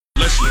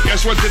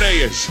Guess what today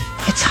is?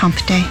 It's hump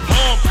day.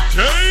 Hump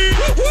day!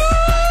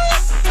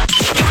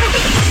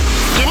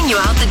 Getting you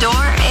out the door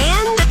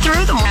and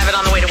through the have it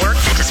on the way to work.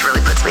 It just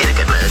really puts me in a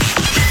good mood.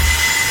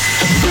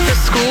 The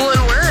school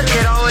and work,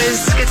 it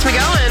always gets me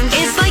going.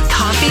 It's like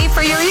coffee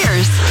for your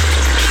ears.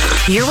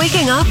 You're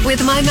waking up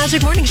with My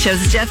Magic Morning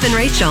Show's Jeff and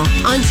Rachael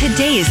on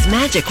today's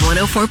Magic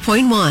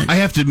 104.1. I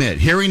have to admit,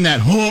 hearing that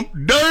hump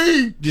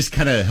day just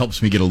kind of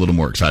helps me get a little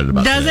more excited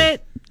about Does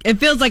it? It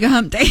feels like a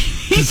hump day.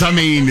 Because, I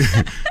mean,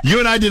 you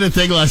and I did a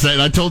thing last night,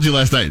 and I told you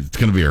last night it's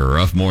going to be a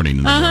rough morning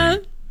in the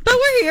morning. But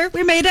we're here.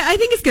 We made it. I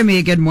think it's going to be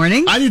a good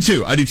morning. I do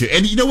too.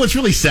 And you know what's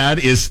really sad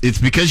is it's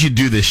because you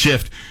do this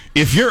shift.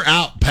 If you're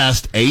out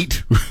past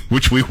 8,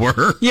 which we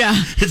were,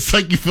 it's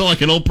like you feel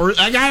like an old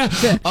person.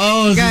 This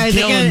is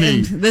killing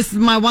me. This is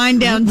my wind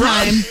down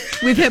time.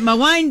 We've hit my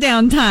wind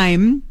down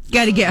time.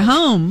 Got to get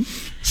home.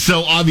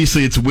 So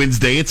obviously it's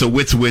Wednesday. It's a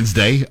Wits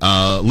Wednesday.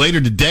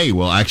 Later today,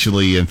 well,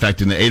 actually, in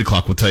fact, in the 8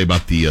 o'clock, we'll tell you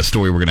about the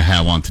story we're going to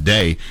have on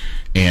today,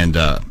 and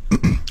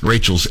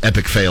Rachel's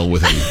epic fail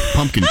with a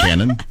pumpkin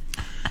cannon.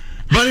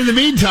 But in the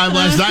meantime,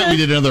 last night we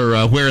did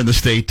another Where in the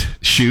State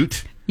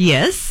shoot.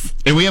 Yes.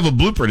 And we have a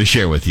blooper to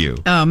share with you.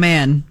 Oh,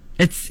 man.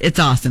 It's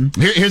awesome.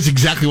 Here's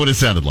exactly what it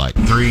sounded like.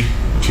 3,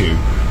 2,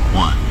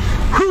 1.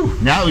 Whew.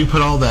 Now that we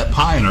put all that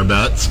pie in our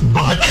butts,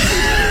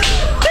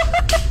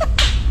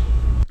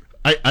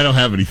 I don't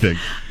have anything.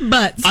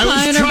 Butts. I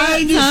was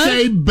trying to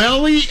say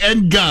belly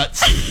and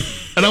guts.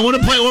 And I want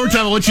to play it one more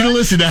time. I want you to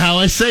listen to how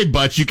I say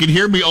butts. You can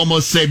hear me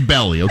almost say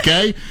belly,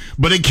 okay?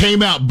 But it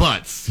came out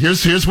butts.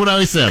 Here's what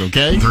I said,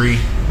 okay? 3,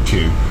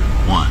 2,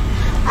 1.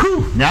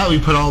 Whew. Now that we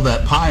put all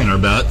that pie in our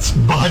butts,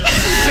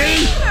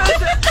 See?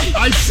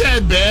 I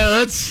said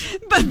that's...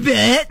 But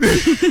bit.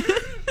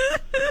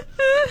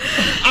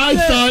 I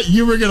thought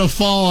you were going to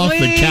fall off the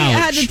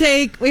couch.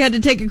 We had to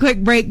take a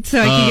quick break so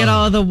I could get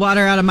all the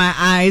water out of my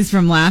eyes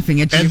from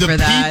laughing at you for that.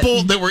 And the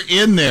people that were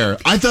in there,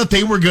 I thought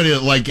they were going to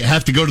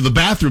have to go to the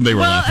bathroom. They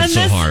were laughing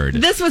so hard.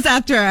 This was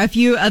after a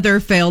few other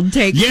failed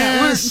takes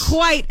that weren't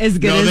quite as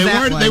good as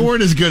that one. They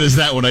weren't as good as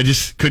that one. I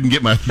just couldn't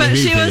get my... But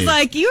she was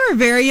like, you were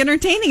very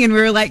entertaining. And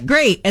we were like,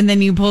 great. And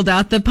then you pulled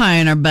out the pie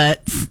in our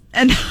butts.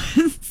 And...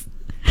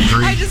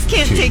 3, I just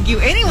can't take you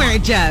anywhere,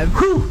 Jeff.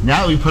 Whew.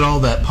 Now that we put all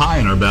that pie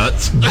in our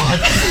butts.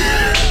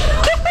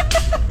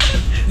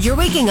 You're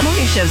waking up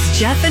morning show's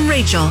Jeff and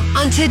Rachael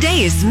on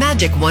today's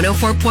Magic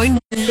 104.1.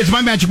 It's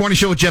my Magic Morning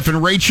Show with Jeff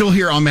and Rachael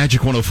here on Magic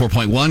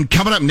 104.1.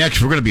 Coming up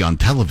next, we're going to be on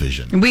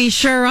television. We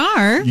sure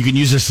are. You can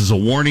use this as a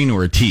warning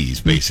or a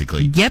tease,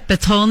 basically. Yep,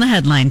 it's hole in the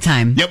headline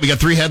time. Yep, we got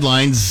 3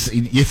 headlines.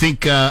 You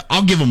think,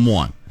 I'll give them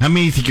 1. How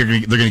many do you think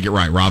they're going to get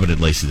right? Robin and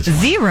Lacey this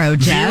morning. 0,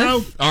 Jeff.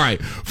 0? All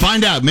right.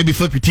 Find out. Maybe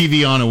flip your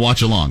TV on and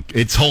watch along.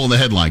 It's Hole in the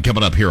Headline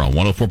coming up here on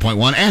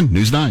 104.1 and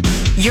News 9.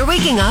 You're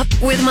waking up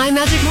with My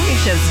Magic Morning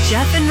Show's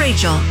Jeff and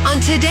Rachael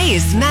on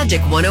today's Magic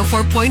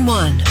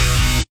 104.1.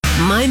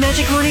 My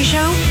Magic Morning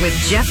Show with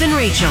Jeff and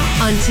Rachael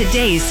on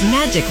today's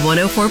Magic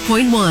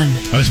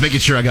 104.1. I was making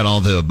sure I got all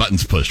the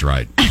buttons pushed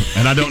right.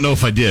 And I don't know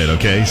if I did,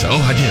 okay? So,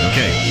 I did,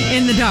 okay.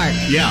 In the dark.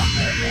 Yeah.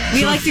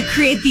 We like to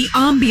create the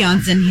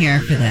ambiance in here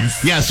for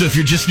this. Yeah, so if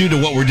you're just new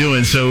to what we're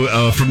doing,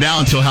 from now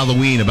until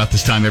Halloween, about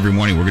this time every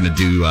morning, we're going to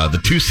do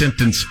the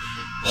 2-sentence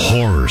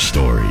horror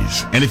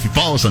stories. And if you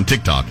follow us on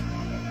TikTok,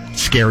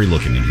 scary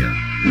looking in here.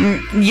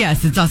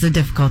 Yes, it's also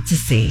difficult to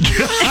see.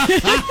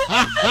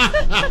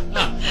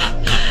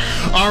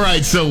 All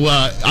right, so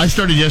I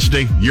started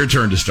yesterday. Your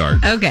turn to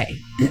start. Okay.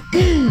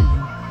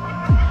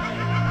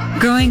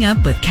 Growing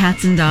up with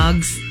cats and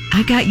dogs,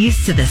 I got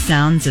used to the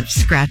sounds of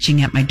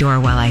scratching at my door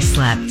while I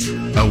slept.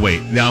 Oh,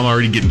 wait. Now I'm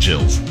already getting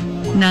chills.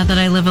 Now that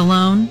I live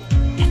alone,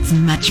 it's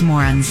much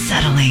more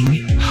unsettling.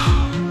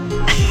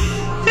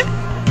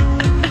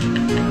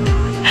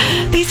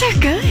 These are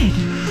good.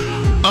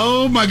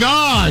 Oh, my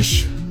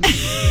gosh.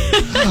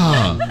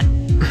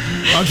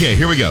 Okay,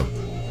 here we go.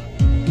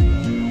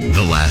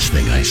 The last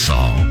thing I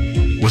saw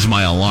was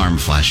my alarm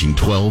flashing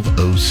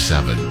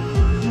 12:07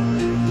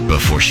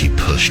 before she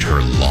pushed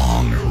her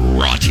long,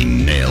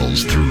 rotting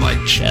nails through my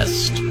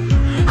chest,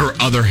 her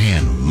other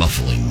hand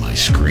muffling my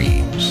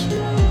screams.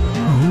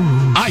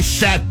 Ooh. I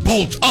sat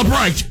bolt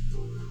upright,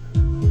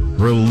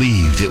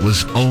 relieved it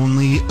was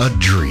only a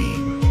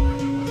dream.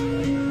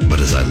 But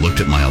as I looked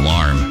at my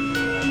alarm,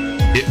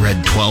 it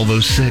read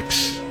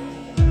 12:06.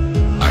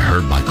 I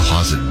heard my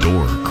closet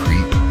door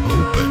creep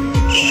open.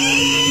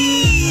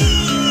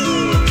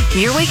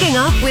 You're waking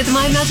up with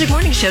My Magic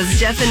Morning Show's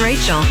Jeff and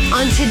Rachael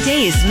on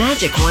today's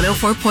Magic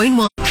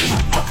 104.1.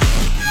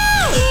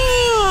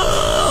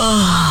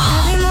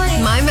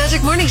 My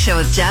Magic Morning Show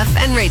with Jeff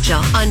and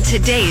Rachael on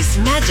today's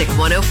Magic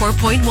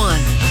 104.1. Florida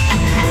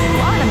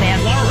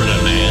man.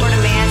 Florida man.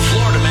 Florida man.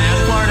 Florida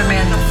man. Florida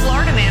man. The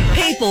Florida man.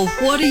 People,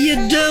 what are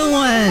you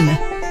doing?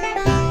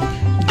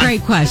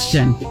 Great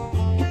question.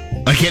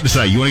 I can't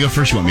decide. You want to go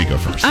first? You want me to go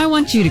first? I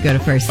want you to go to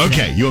first.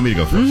 Okay, you want me to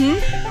go first. Mm-hmm.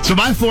 So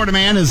my Florida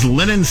man is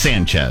Lennon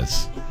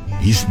Sanchez.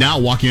 He's now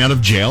walking out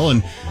of jail,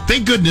 and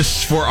thank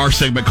goodness for our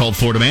segment called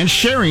Florida Man,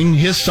 sharing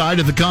his side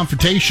of the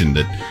confrontation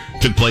that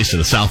Took place at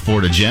a South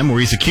Florida gym where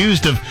he's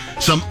accused of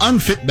some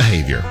unfit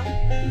behavior.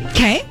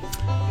 Okay.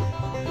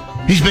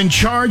 He's been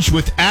charged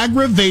with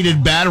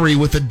aggravated battery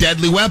with a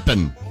deadly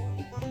weapon.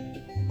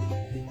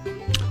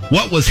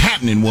 What was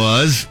happening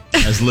was,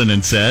 as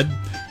Lennon said,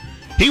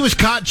 he was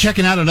caught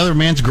checking out another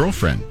man's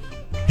girlfriend.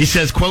 He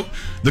says, quote,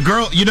 the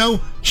girl,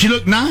 she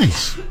looked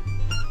nice.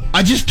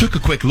 I just took a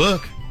quick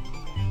look.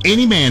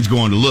 Any man's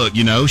going to look,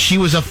 she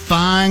was a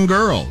fine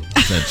girl,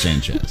 said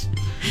Sanchez.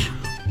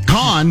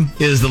 Con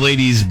is the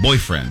lady's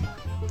boyfriend.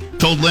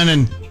 Told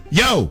Lennon,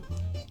 yo,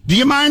 do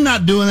you mind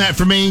not doing that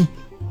for me?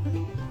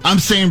 I'm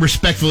saying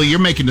respectfully, you're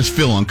making us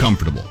feel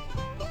uncomfortable.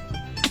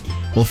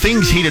 Well,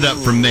 things heated up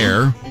from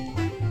there.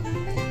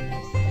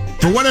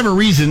 For whatever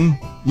reason,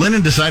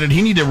 Lennon decided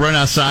he needed to run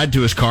outside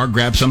to his car,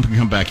 grab something,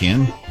 come back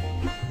in.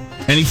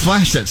 And he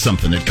flashed at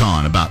something at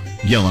Con about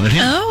yelling at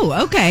him.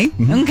 Oh, okay.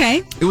 Mm-hmm.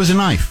 Okay. It was a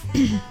knife.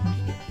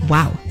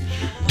 Wow.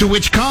 To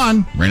which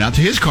Con ran out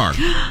to his car,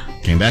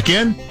 came back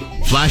in,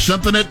 flashed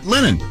something at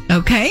Lennon.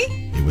 Okay.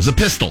 It was a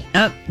pistol.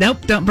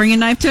 Nope, don't bring a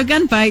knife to a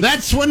gunfight.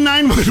 That's when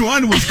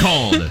 911 was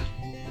called.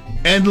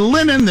 And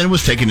Lennon then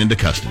was taken into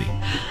custody.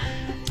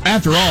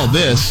 After all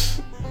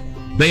this,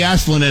 they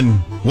asked Lennon,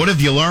 what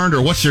have you learned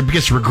or what's your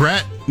biggest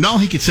regret? And all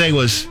he could say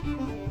was,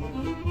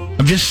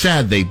 I'm just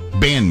sad they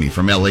banned me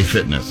from LA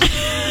Fitness.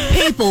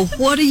 People,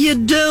 what are you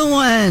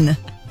doing?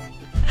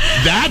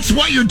 That's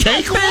what your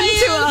take was? Been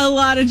to a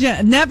lot of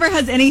never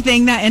has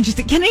anything that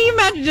interesting. Can you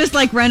imagine just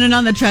like running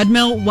on the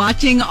treadmill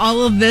watching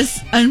all of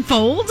this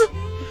unfold?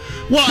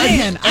 Well,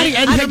 man,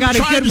 I got a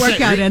good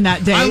workout in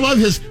that day. I love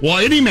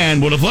any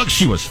man would have looked,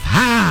 she was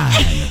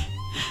fine.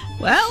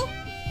 Well,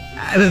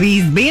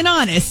 he's being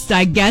honest.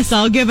 I guess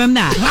I'll give him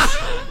that.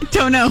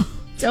 Don't know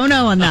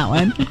on that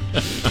one.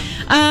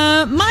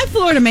 My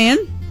Florida man.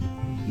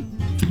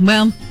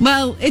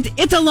 Well,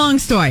 it's a long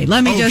story.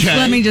 Let me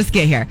just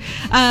get here.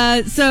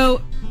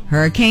 So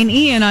Hurricane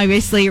Ian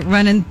obviously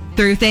running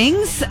through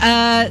things.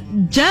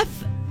 Jeff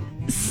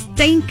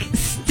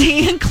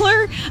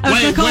Stankler. I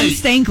was going to call him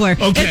Stankler.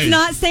 Okay. It's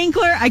not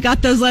Stankler. I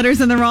got those letters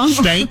in the wrong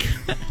Stank.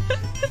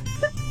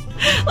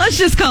 Let's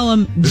just call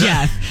him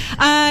Jeff.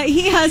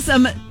 He has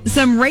some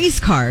race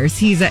cars.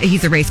 He's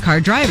a race car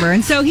driver,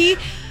 and so he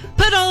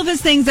put all of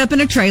his things up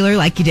in a trailer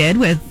like he did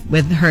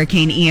with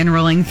Hurricane Ian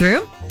rolling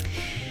through.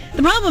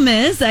 The problem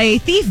is a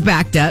thief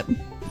backed up,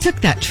 took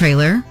that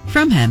trailer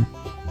from him.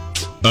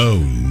 Oh,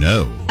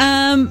 no.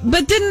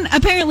 But didn't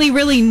apparently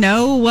really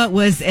know what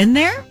was in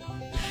there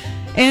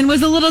and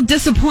was a little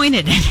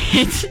disappointed in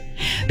it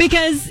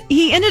because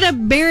he ended up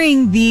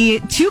burying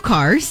the two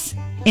cars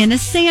in a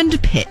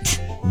sand pit.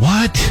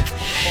 What?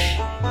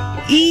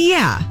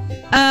 Yeah.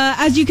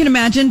 As you can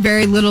imagine,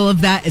 very little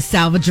of that is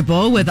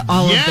salvageable with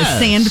all of the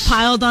sand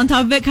piled on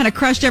top of it, kind of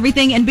crushed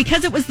everything. And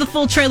because it was the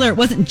full trailer, it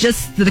wasn't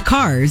just the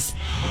cars.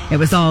 It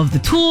was all of the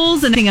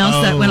tools and everything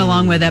else that went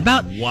along with it.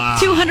 About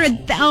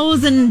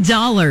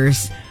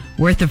 $200,000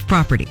 worth of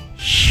property.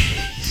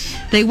 Jeez.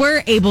 They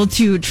were able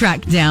to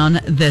track down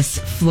this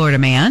Florida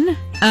man.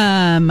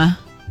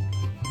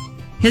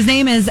 His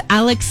name is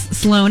Alex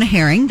Sloan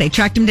Herring. They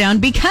tracked him down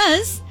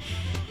because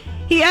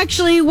he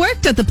actually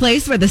worked at the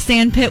place where the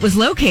sand pit was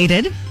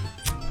located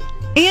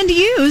and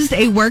used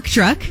a work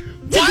truck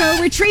to go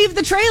retrieve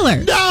the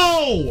trailer.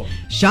 No!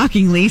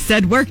 Shockingly,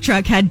 said work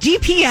truck had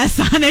GPS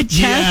on it,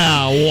 Jeff.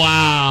 Yeah,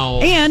 wow.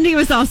 And he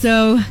was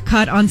also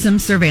caught on some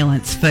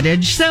surveillance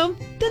footage, so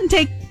didn't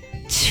take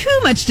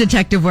too much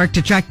detective work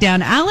to track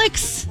down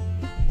Alex,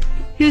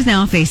 who's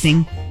now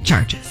facing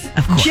charges,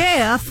 of course.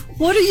 Jeff,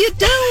 what are you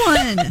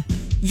doing?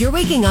 You're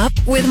waking up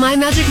with My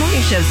Magic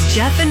Morning Show's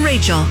Jeff and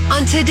Rachael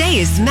on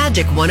today's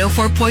Magic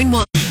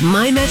 104.1.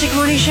 My Magic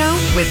Morning Show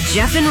with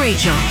Jeff and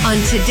Rachael on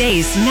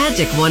today's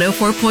Magic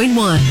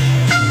 104.1.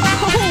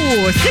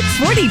 Oh,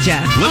 6:40,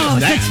 Jeff. Look at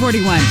that.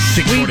 6:41.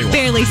 6:41. We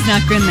barely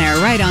snuck in there,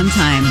 right on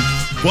time.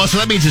 Well, so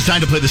that means it's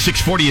time to play the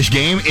 640-ish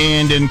game.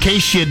 And in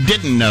case you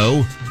didn't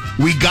know,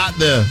 we got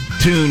the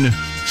tune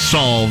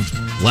solved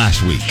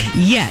last week.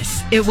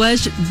 Yes, it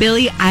was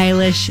Billie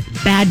Eilish,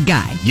 Bad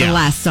Guy, the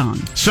last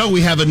song. So we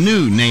have a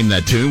new Name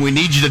That Tune. We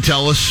need you to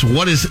tell us,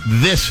 what is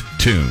this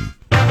tune?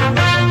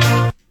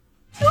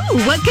 Ooh,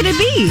 what could it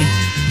be?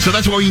 So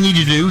that's what you need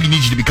you to do. You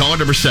need you to be caller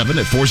number 7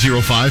 at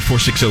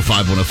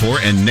 405-460-5104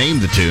 and name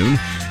the tune.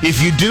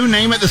 If you do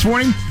name it this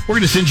morning, we're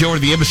going to send you over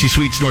to the Embassy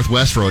Suites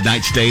Northwest for a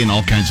night stay and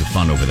all kinds of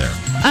fun over there.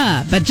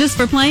 But just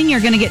for playing, you're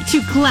going to get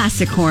 2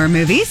 classic horror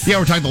movies. Yeah,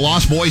 we're talking The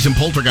Lost Boys and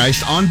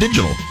Poltergeist on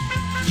digital.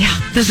 Yeah,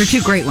 those are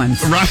 2 great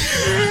ones. Right.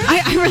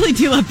 I really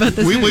do love both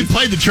those movies. We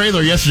played the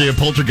trailer yesterday of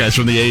Poltergeist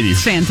from the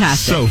 80s.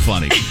 Fantastic. So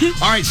funny.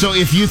 All right, so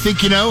if you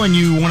think you know and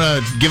you want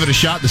to give it a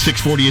shot, the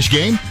 640-ish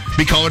game,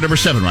 be caller number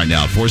 7 right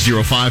now,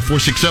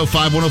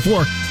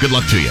 405-460-5104. Good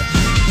luck to you.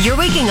 You're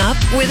waking up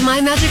with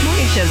My Magic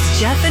Morning Show's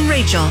Jeff and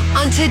Rachael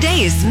on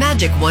today's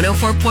Magic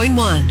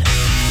 104.1.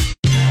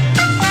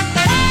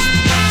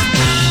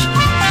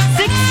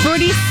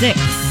 6:46.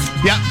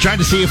 Yeah, trying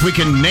to see if we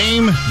can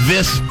name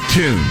this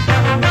tune.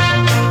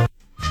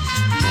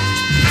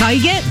 That's all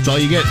you get? That's all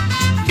you get.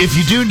 If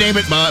you do name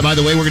it, by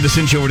the way, we're going to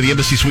send you over to the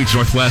Embassy Suites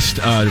Northwest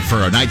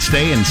for a night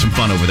stay and some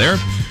fun over there.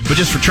 But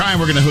just for trying,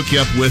 we're going to hook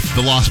you up with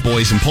the Lost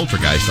Boys and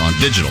Poltergeist on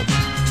digital.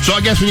 So I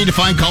guess we need to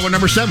find caller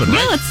number 7, right?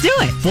 Yeah, let's do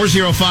it.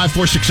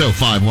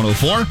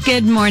 405-460-5104.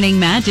 Good morning,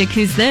 Magic.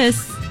 Who's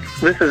this?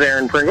 This is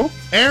Aaron Pringle.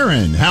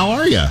 Aaron, how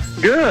are you?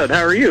 Good.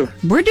 How are you?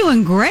 We're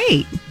doing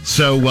great.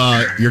 So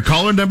you're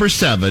caller number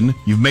 7.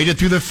 You've made it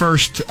through the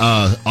first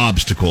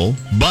obstacle,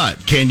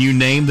 but can you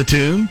name the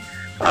tune?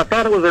 I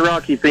thought it was a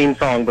Rocky theme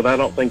song, but I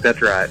don't think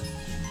that's right.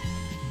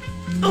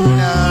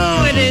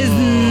 No, it is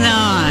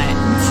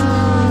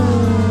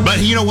not.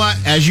 But you know what?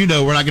 As you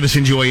know, we're not going to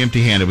send you away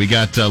empty-handed. We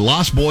got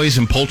Lost Boys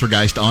and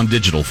Poltergeist on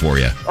digital for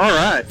you. All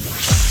right.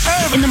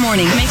 In the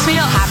morning. Makes me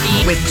feel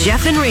happy. With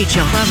Jeff and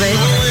Rachel. Love it.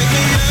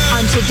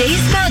 On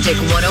today's Magic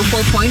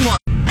 104.1.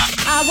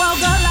 I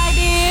woke up like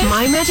this.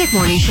 My Magic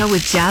Morning Show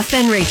with Jeff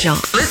and Rachel.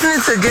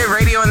 Listening to good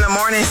radio in the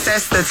morning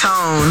sets the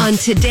tone. On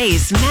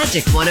today's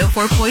Magic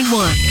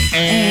 104.1.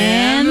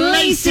 And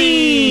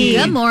Lacey.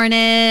 Good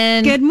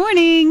morning. Good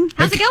morning.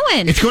 How's it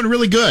going? It's going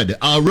really good.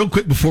 Real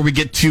quick before we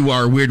get to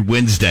our Weird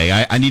Wednesday,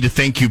 I need to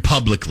thank you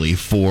publicly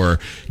for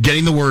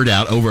getting the word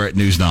out over at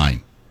News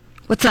 9.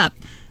 What's up?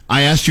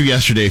 I asked you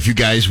yesterday if you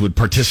guys would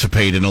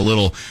participate in a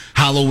little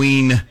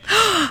Halloween.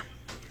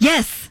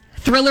 Yes.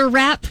 Thriller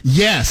rap.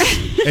 Yes.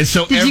 And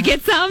so Did you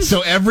get some?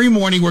 So every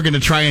morning we're going to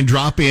try and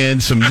drop in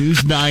some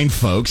News 9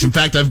 folks. In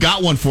fact, I've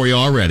got one for you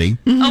already.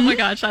 Oh my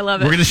gosh, I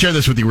love it. We're going to share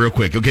this with you real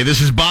quick. Okay, this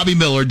is Bobby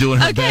Miller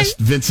doing her best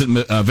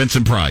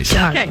Vincent Price.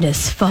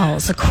 Darkness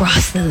falls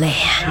across the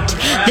land.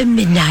 The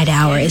midnight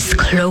hour is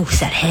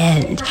close at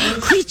hand.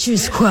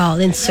 Creatures crawl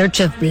in search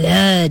of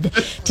blood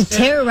to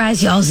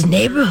terrorize y'all's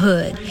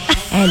neighborhood.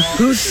 And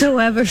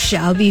whosoever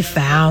shall be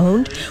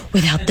found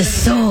without the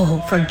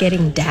soul for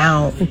getting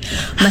down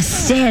must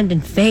stand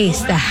and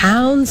face the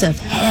hounds of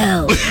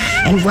hell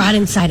and rot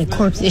inside a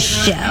corpse's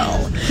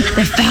shell.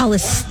 The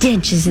foulest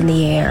stench is in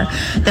the air,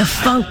 the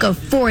funk of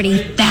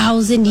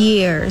 40,000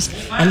 years,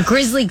 and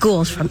grisly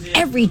ghouls from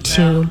every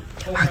tomb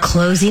are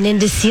closing in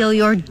to seal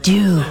your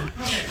doom.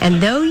 And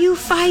though you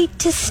fight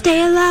to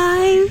stay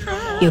alive,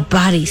 your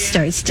body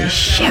starts to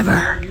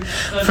shiver.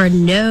 For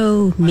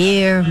no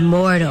mere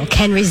mortal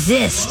can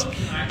resist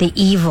the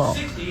evil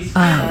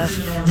of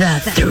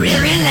the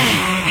thriller.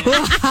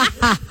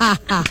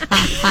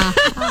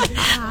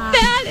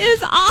 That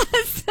is awesome.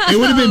 It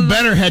would have been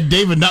better had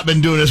David not been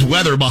doing his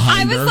weather I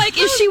behind was her. like,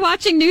 is she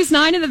watching News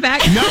 9 in the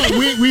back? No,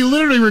 we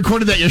literally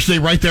recorded that yesterday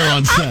right there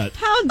on set.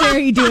 How dare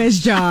he do his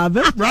job?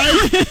 Right?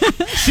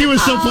 She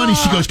was so funny.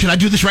 She goes, "Can I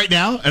do this right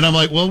now?" And I'm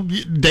like, "Well,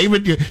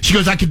 David," she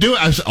goes, "I can do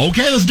it." I was,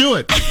 "Okay, let's do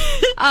it."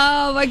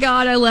 Oh my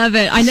God, I love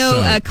it. I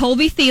know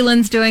Colby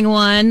Thielen's doing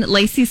one.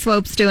 Lacey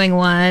Swope's doing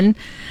one.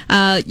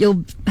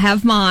 You'll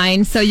have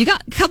mine. So you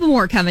got a couple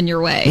more coming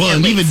your way. Well,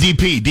 and even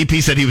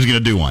DP said he was going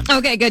to do one.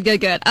 Okay, good.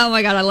 Oh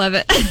my God, I love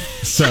it.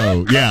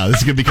 So, yeah, this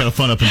is going to be kind of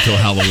fun up until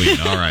Halloween.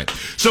 All right.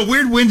 So,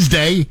 Weird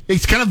Wednesday,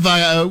 it's kind of,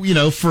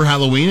 for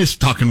Halloween, it's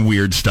talking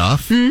weird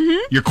stuff.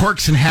 Mm-hmm. Your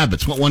quirks and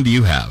habits, what one do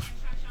you have?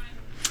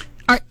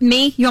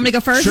 Me? You want me to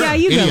go first? Sure. Yeah,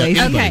 you go,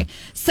 Lacey. Okay.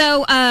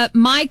 So,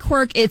 my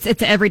quirk, it's an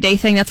everyday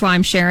thing. That's why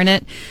I'm sharing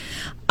it.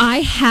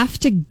 I have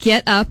to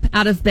get up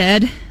out of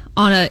bed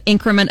on an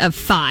increment of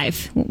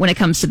 5 when it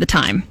comes to the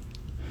time.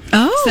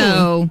 Oh.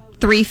 So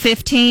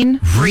 3:15,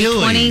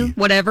 3:20,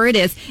 whatever it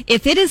is.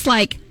 If it is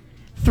like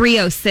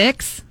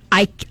 3:06,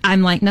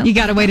 I'm like, no. You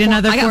got to wait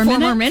another 4 minutes? I got 4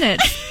 more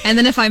minutes. And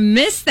then if I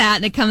miss that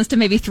and it comes to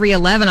maybe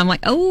 3:11, I'm like,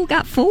 oh,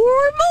 got 4 more.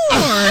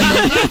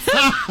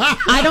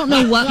 I don't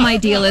know what my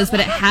deal is, but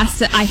I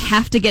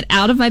have to get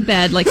out of my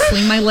bed, like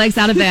swing my legs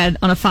out of bed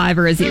on a 5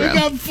 or a 0.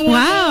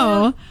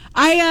 Wow.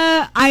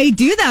 I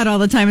do that all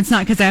the time. It's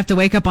not because I have to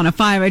wake up on a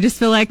 5. I just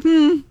feel like,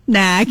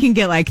 nah, I can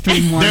get like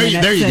 3 more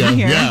minutes There you in go.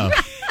 here. Yeah.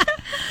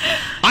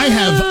 I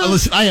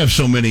have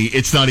so many,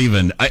 it's not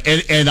even,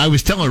 and I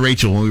was telling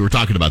Rachel when we were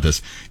talking about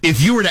this,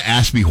 if you were to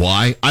ask me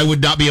why, I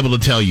would not be able to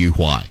tell you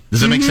why.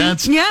 Does that make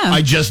sense? Yeah.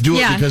 I just do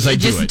it because I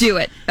do it. Just do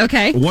it.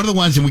 Okay. One of the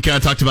ones, and we kind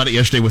of talked about it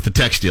yesterday with the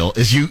text deal,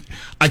 is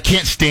I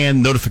can't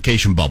stand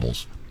notification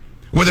bubbles.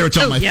 Whether it's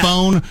on my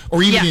phone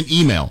or even in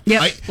email.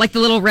 Yeah. Like the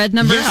little red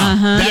numbers? Yeah.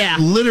 That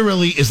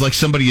literally is like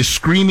somebody is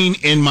screaming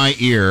in my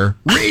ear,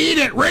 read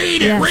it,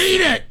 read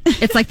it.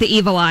 It's like the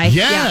evil eye.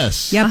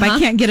 Yes. Yep, I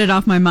can't get it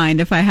off my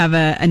mind if I have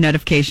a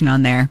notification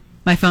on there.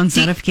 My phone's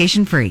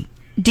notification free.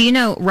 Do you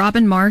know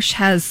Robin Marsh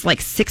has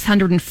like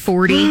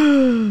 640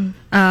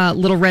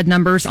 little red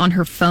numbers on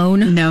her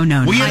phone? No.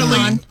 We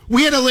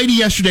had a lady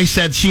yesterday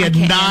said she had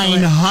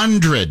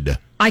 900.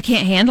 I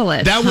can't handle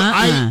it. That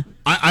would,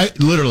 I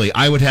literally,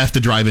 I would have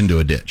to drive into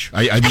a ditch.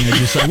 I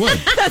would.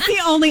 That's the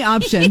only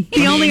option.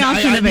 The only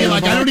option I'd be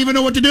available. like, I don't even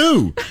know what to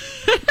do.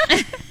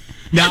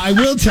 Now, I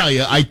will tell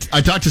you, I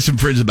talked to some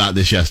friends about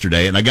this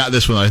yesterday, and I got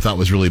this one that I thought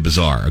was really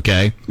bizarre,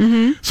 okay?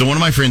 Mm-hmm. So one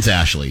of my friends,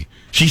 Ashley,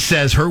 she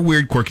says her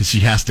weird quirk is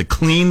she has to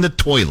clean the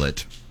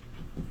toilet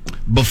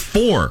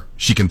before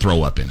she can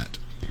throw up in it.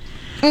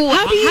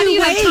 How do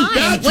you have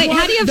time? Wait,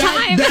 how do you have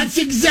time? That's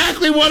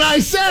exactly what I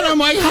said. I'm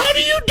like, how do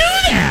you do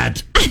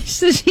that?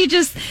 So she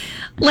just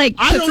Like,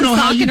 I puts don't a know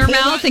how sock you in her pull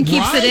mouth that, and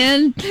keeps right? it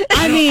in.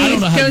 I don't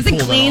know how goes you and pull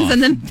that cleans off.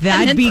 and then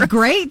That'd be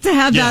great to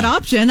have that Yeah.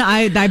 option.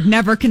 I've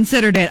never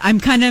considered it. I'm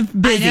kind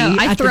of busy. I know.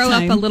 I at the throw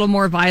up time. a little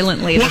more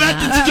violently Well, than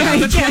that.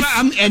 that's what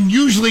I'm, and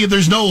usually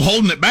there's no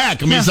holding it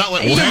back. I mean, it's not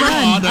like, well, You hang run.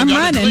 on, I I'm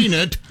gotta running. clean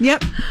it.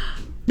 Yep.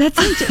 That's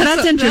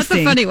interesting. That's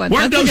a funny one.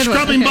 Where'd That's a those good one.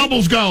 scrubbing Okay.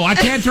 bubbles go? I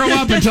can't throw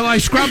up until I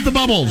scrub the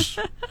bubbles.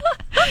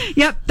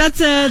 Yep,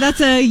 that's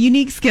a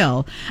unique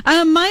skill.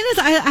 Mine is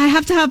I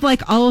have to have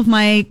like all of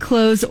my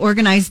clothes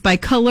organized by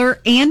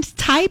color and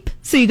type.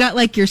 So you got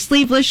like your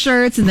sleeveless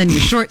shirts, and then your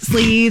short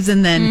sleeves,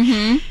 and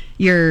then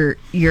your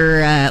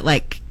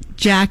like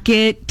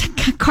jacket,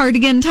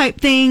 cardigan type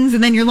things,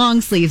 and then your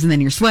long sleeves, and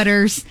then your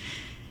sweaters.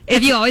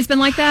 Have you always been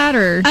like that,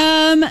 or?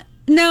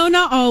 No,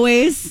 not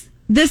always.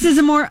 This is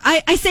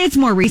I say it's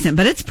more recent,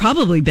 but it's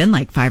probably been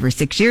like 5 or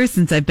 6 years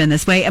since I've been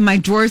this way. And my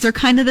drawers are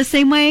kind of the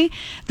same way.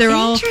 They're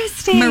all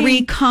Interesting.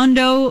 Marie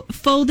Kondo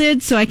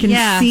folded, so I can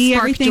see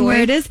spark everything joy.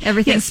 where it is.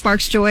 Everything Yes.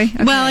 sparks joy.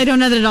 Okay. Well, I don't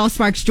know that it all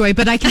sparks joy,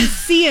 but I can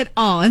see it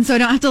all. And so I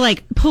don't have to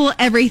like pull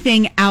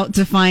everything out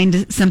to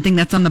find something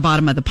that's on the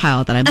bottom of the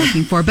pile that I'm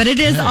looking for. But it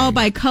is all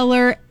by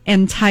color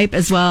and type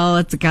as well.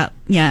 It's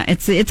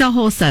a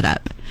whole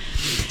setup.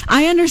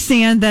 I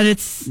understand that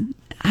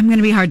I'm going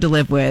to be hard to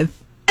live with.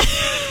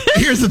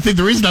 Here's the thing.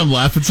 The reason I'm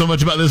laughing so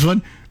much about this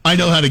one, I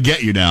know how to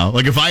get you now.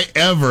 Like, if I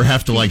ever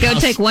have to, like, Go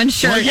take one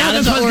shirt out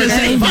of that's the what I was gonna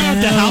order. say. If I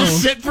have to house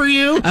sit for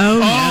you, no.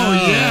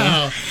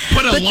 yeah.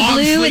 Put a Put long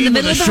blue in sleeve the with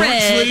middle a of the short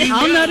red. sleeve.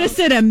 I'll yeah. notice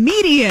it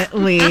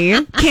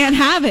immediately. Can't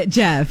have it,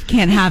 Jeff.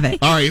 Can't have it.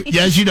 All right.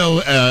 Yeah, as you know,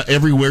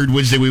 every Weird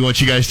Wednesday, we want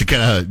you guys to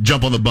kind of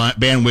jump on the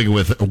bandwagon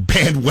with us.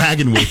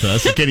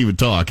 I can't even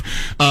talk.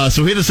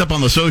 So hit us up on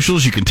the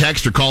socials. You can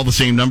text or call the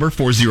same number,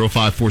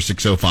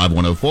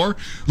 405-460-5104.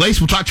 Lace,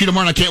 we'll talk to you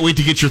tomorrow, and I can't wait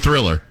to get your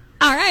thriller.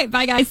 All right.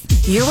 Bye, guys.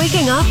 You're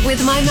waking up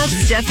with My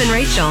Mug's Jeff and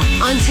Rachel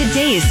on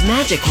today's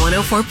Magic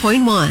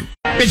 104.1.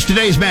 It's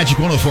today's Magic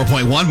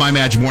 104.1, My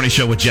Magic Morning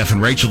Show with Jeff and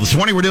Rachel. This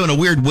morning we're doing a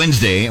Weird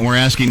Wednesday, and we're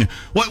asking,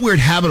 what weird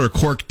habit or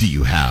quirk do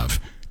you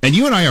have? And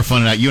you and I are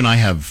finding out you and I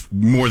have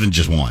more than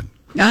just one.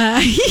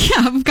 Yeah,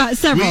 I've got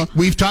several.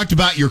 We've talked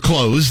about your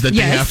clothes, that they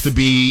Yes. have to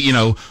be,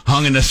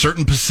 hung in a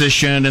certain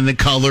position, and the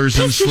colors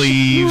and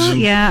sleeves.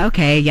 And, Yeah,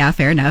 okay. Yeah,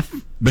 fair enough.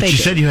 but They you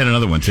do. said you had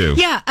another one, too.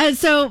 Yeah,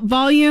 so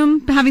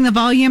volume, having the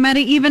volume at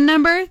an even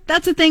number,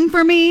 that's a thing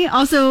for me.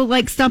 Also,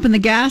 like stopping the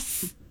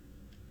gas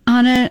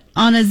on a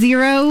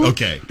zero.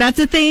 Okay. That's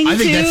a thing, I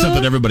think too. that's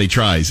something everybody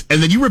tries.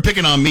 And then you were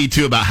picking on me,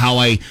 too, about how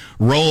I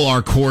roll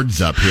our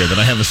cords up here, that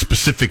I have a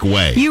specific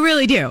way. You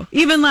really do.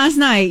 Even last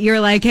night, you were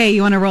like, hey,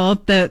 you want to roll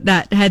up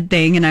that head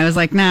thing? And I was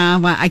like, nah,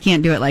 well, I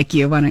can't do it like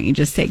you. Why don't you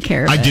just take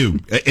care of it? I do.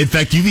 In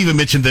fact, you've even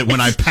mentioned that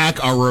when I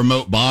pack our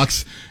remote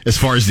box, as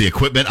far as the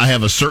equipment, I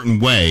have a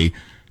certain way,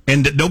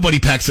 and nobody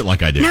packs it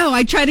like I do. No,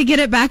 I try to get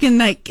it back in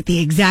like the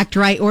exact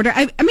right order.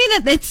 I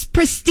mean, it's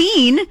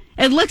pristine.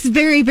 It looks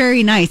very,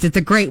 very nice. It's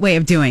a great way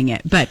of doing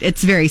it, but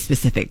it's very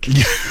specific.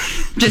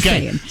 Just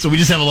saying. So we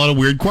just have a lot of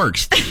weird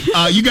quirks.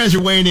 You guys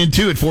are weighing in,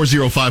 too, at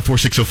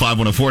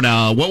 405-460-5104.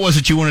 Now, what was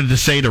it you wanted to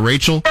say to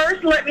Rachel?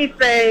 First, let me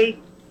say,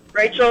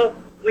 Rachel,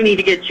 we need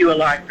to get you a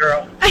light,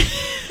 girl.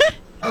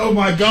 Oh,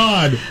 my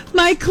God.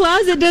 My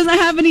closet doesn't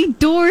have any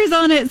doors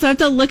on it, so I have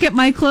to look at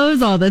my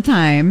clothes all the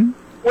time.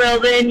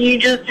 Well, then you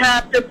just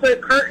have to put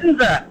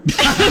curtains up.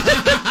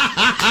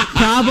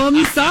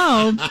 Problem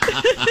solved.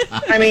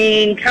 I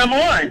mean, come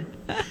on.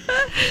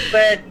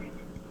 But,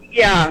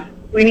 yeah,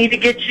 we need to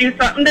get you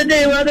something to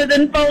do other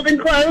than folding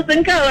clothes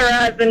and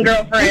colorizing,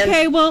 girlfriend.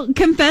 Okay, well,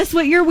 confess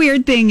what your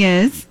weird thing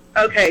is.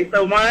 Okay,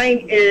 so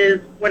mine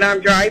is when I'm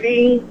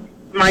driving,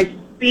 my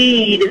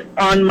speed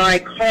on my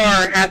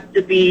car has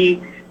to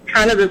be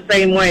kind of the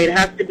same way. It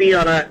has to be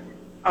on a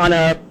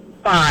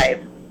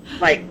 5,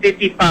 like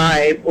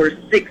 55 or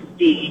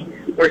 60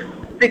 or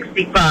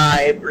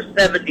 65 or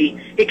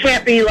 70. It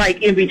can't be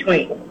like in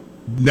between.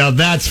 Now,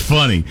 that's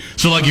funny.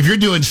 So, like, if you're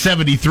doing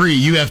 73,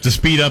 you have to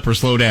speed up or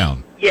slow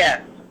down.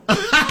 Yes.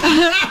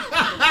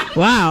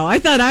 Wow, I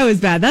thought I was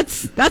bad.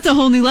 That's a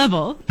whole new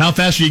level. How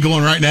fast are you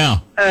going right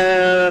now?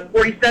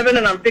 47,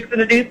 and I'm fixing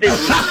to do 50.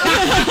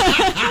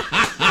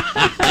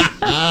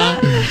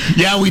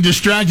 Yeah, we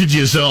distracted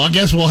you, so I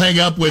guess we'll hang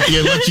up with you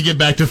and let you get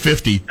back to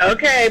 50.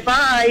 Okay,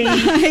 bye.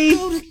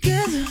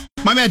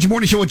 My Magic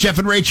Morning Show with Jeff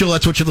and Rachel.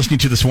 That's what you're listening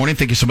to this morning.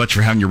 Thank you so much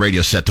for having your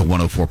radio set to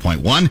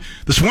 104.1.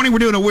 This morning we're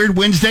doing a Weird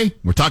Wednesday.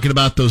 We're talking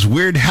about those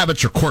weird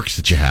habits or quirks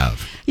that you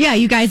have. Yeah,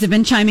 you guys have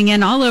been chiming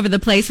in all over the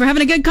place. We're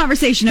having a good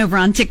conversation over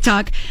on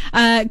TikTok.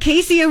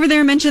 Casey over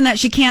there mentioned that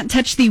she can't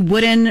touch the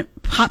wooden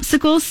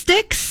popsicle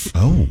sticks.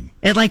 Oh.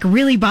 It like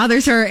really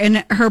bothers her,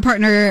 and her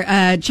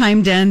partner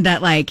chimed in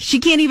that like she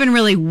can't even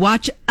really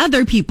watch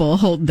other people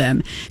hold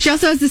them. She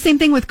also has the same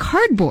thing with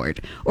cardboard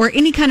or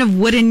any kind of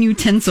wooden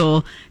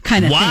utensil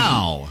kind of thing.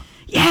 Wow.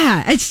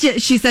 Yeah, it's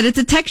just, she said it's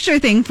a texture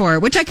thing for her,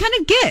 which I kind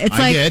of get. It's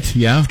I get,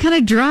 yeah. It's kind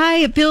of dry.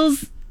 It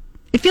feels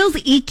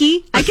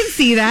icky. I can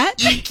see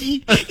that.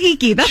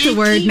 Icky. That's a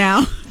word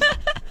now.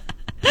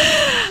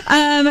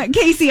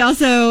 Casey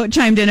also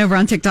chimed in over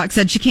on TikTok,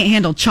 said she can't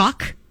handle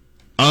chalk.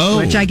 Oh.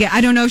 Which I get. I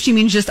don't know if she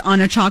means just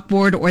on a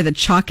chalkboard or the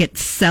chalk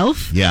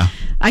itself. Yeah.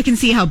 I can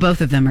see how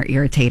both of them are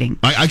irritating.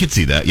 I could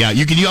see that. Yeah.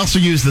 You can also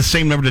use the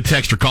same number to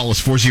text or call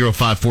us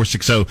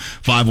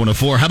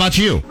 405-460-5104. How about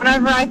you?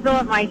 Whenever I fill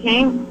up my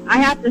tank, I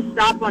have to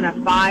stop on a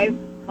 5.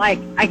 Like,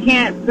 I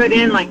can't put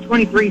in,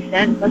 23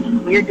 cents. That's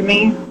just weird to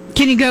me.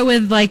 Can you go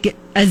with,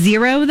 a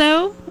 0,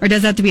 though? Or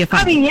does it have to be a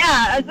 5? I mean,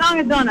 yeah, as long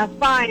as it's on a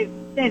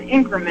 5-cent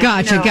increment.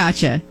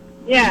 Gotcha.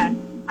 Yeah.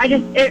 I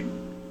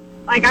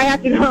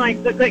have to go,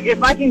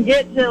 if I can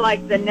get to,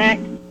 the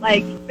next,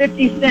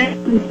 50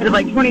 cents instead of,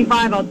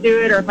 25, I'll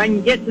do it. Or if I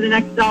can get to the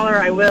next dollar,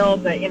 I will.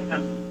 But,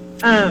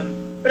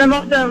 but I'm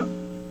also,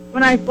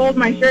 when I fold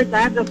my shirts,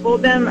 I have to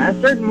fold them a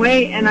certain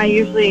way, and I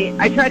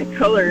try to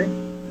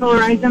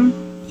colorize them.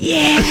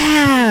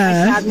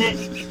 Yeah.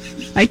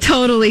 I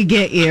totally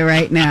get you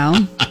right now.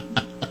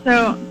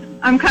 So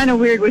I'm kind of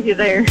weird with you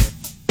there.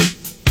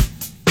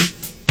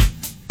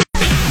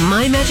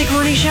 My Magic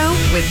Morning Show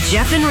with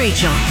Jeff and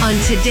Rachael on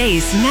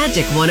today's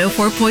Magic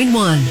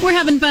 104.1. We're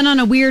having fun on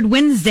a Weird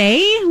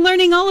Wednesday,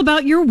 learning all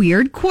about your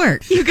weird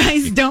quirk. You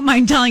guys don't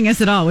mind telling us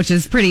at all, which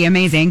is pretty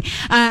amazing.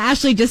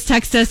 Ashley just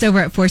texted us over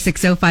at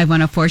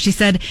 460-5104. She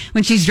said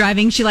when she's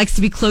driving, she likes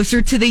to be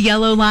closer to the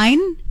yellow line.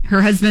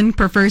 Her husband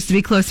prefers to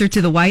be closer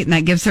to the white, and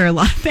that gives her a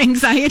lot of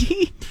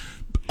anxiety.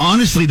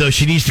 Honestly, though,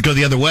 she needs to go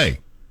the other way.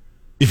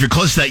 If you're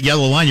close to that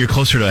yellow line, you're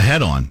closer to a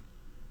head-on.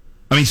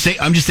 I mean,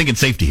 I'm just thinking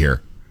safety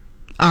here.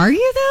 Are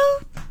you,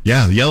 though?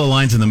 Yeah, the yellow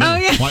line's in the middle. Oh,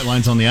 yeah. White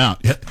line's on the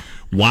out.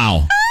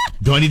 Wow.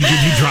 Do I need to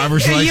give you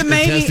driver's license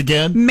test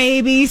again?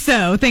 Maybe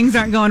so. Things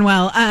aren't going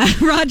well.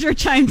 Roger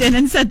chimed in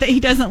and said that he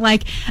doesn't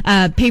like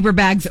paper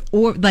bags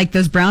or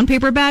those brown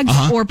paper bags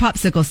or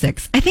popsicle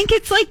sticks. I think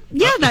it's that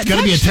it's got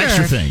to be a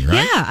texture thing, right?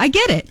 Yeah, I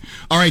get it.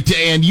 All right,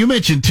 and you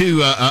mentioned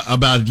too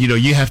about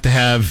you have to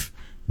have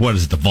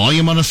the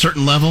volume on a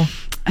certain level.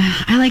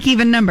 I like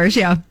even numbers.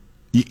 Yeah.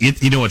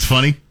 You know what's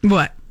funny?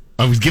 What?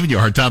 I was giving you a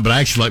hard time, but I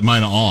actually like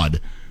mine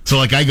odd. So,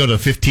 I go to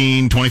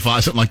 15,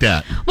 25, something like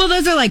that. Well,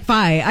 those are 5.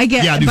 I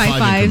get I do by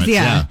 5 5s,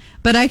 yeah.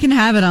 But I can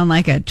have it on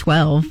a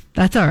 12.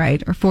 That's all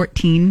right. Or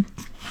 14.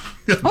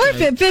 Okay. Or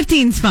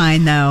 15's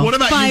fine, though. What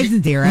about 5s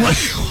and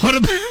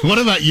 0s. What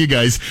about you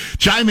guys?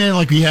 Chime in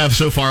like we have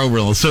so far over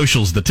on the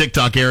socials, the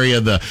TikTok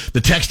area, the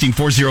texting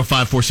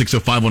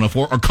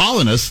 405-460-5104, or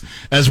calling us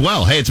as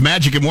well. Hey, it's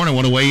Magic. Good morning.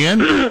 Want to weigh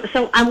in?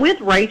 So I'm with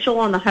Rachael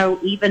on the whole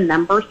even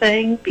number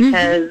thing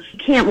because you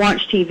can't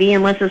watch TV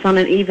unless it's on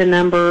an even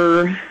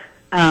number.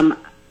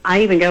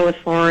 I even go as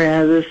far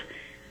as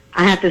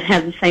I have to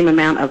have the same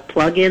amount of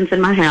plug-ins in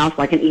my house,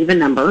 like an even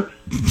number.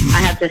 I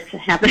have to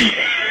have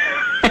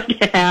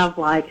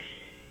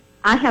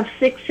I have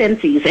 6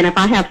 Sensies, and if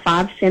I have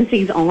 5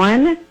 Sensies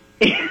on,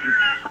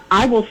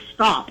 I will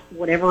stop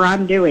whatever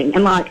I'm doing.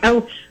 And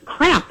oh,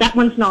 crap, that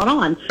one's not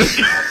on.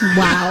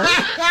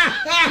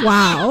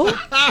 Wow.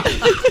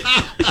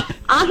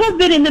 I have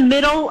been in the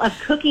middle of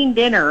cooking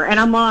dinner, and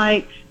I'm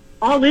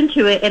all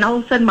into it, and all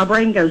of a sudden my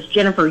brain goes,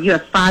 Jennifer, you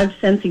have 5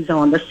 Sensies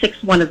on. The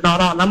 6th one is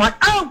not on. And I'm like,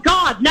 oh,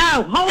 God,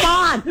 no, hold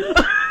on.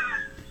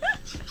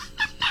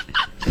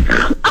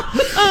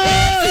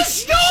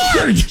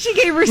 Snort! She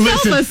gave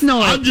herself a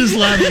snort. I'm just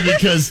laughing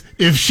because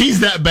if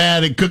she's that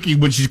bad at cooking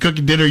when she's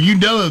cooking dinner,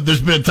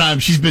 there's been a time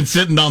she's been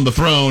sitting on the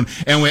throne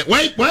and went,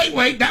 wait,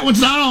 that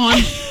one's not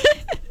on.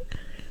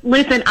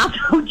 Listen, I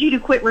told you to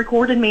quit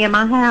recording me in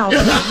my house.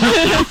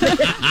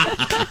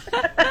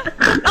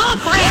 Oh,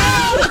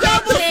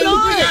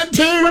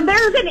 well,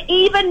 there's an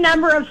even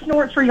number of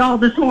snorts for y'all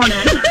this morning.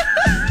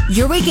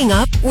 You're waking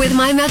up with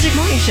My Magic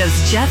Morning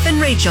Show's Jeff and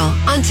Rachael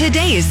on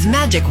today's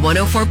Magic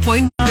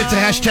 104.1. It's a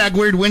hashtag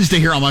Weird Wednesday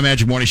here on My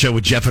Magic Morning Show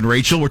with Jeff and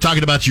Rachael. We're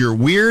talking about your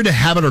weird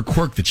habit or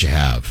quirk that you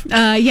have.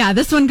 Yeah,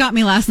 this one got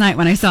me last night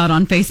when I saw it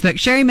on Facebook.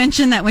 Sherry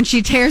mentioned that when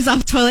she tears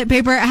off toilet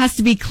paper, it has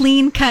to be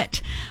clean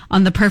cut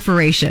on the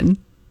perforation.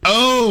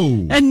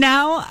 Oh. And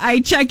now I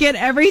check it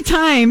every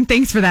time.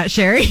 Thanks for that,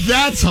 Sherry.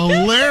 That's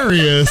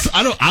hilarious.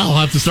 I'll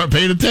have to start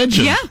paying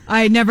attention. Yeah,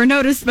 I never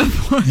noticed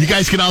before. You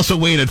guys can also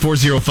weigh in at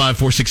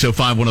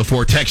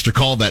 405-460-5104. Text or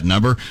call that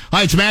number.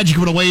 Hi, it's Magic.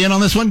 You want to weigh in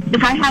on this one?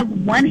 If I have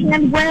one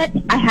hand wet,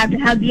 I have to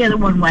have the other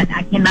one wet.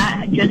 I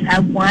cannot just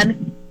have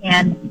one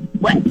hand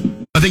wet.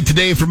 I think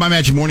today for My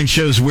Magic Morning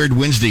Show's Weird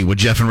Wednesday with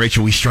Jeff and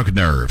Rachael, we struck a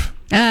nerve.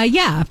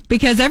 Yeah,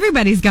 because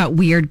everybody's got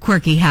weird,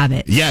 quirky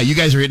habits. Yeah, you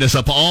guys are hitting us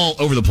up all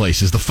over the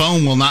places. The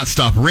phone will not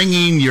stop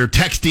ringing. You're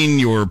texting,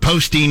 you're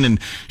posting, and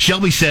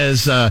Shelby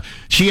says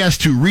she has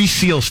to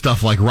reseal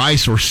stuff like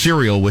rice or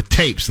cereal with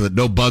tape so that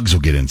no bugs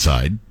will get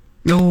inside.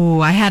 Oh,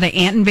 I had an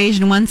ant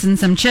invasion once and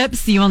some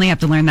chips. You only have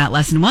to learn that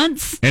lesson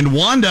once. And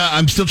Wanda,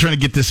 I'm still trying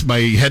to get my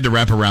head to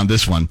wrap around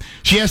this one.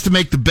 She has to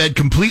make the bed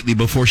completely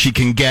before she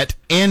can get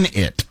in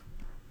it.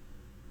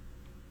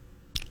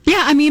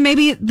 Yeah, I mean,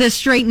 maybe the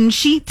straightened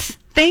sheets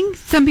thing.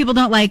 Some people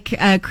don't like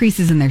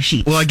creases in their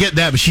sheets. Well, I get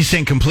that, but she's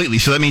saying completely.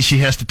 So that means she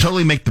has to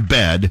totally make the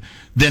bed,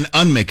 then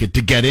unmake it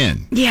to get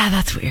in. Yeah,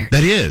 that's weird.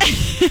 That is.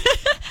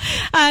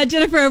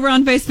 Jennifer over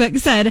on Facebook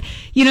said,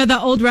 the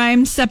old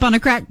rhyme, step on a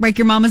crack, break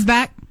your mama's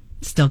back?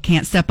 Still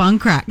can't step on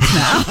cracks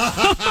now.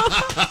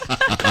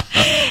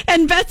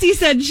 And Betsy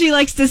said she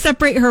likes to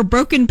separate her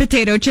broken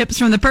potato chips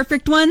from the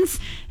perfect ones,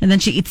 and then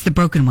she eats the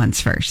broken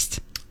ones first.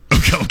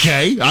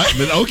 Okay. Yeah,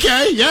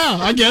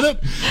 I get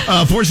it.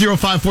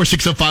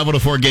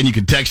 405-460-5104. Again, you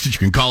can text it. You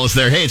can call us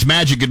there. Hey, it's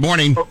Magic. Good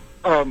morning.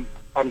 I'm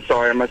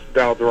sorry, I must have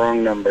dialed the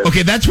wrong number.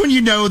 Okay, that's when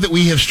you know that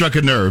we have struck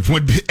a nerve.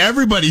 When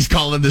everybody's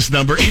calling this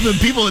number, even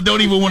people that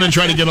don't even want to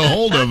try to get a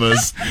hold of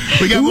us.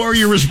 We got more of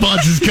your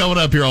responses coming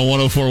up here on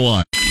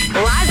 104.1.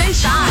 Rise and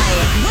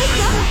shine. Wake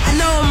up. I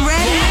know I'm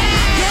ready.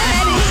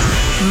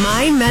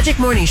 My Magic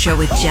Morning Show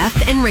with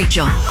Jeff and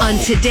Rachael on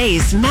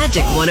today's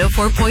Magic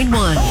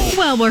 104.1.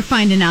 Well, we're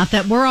finding out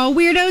that we're all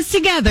weirdos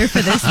together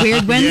for this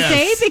Weird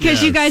Wednesday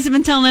because you guys have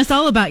been telling us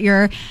all about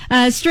your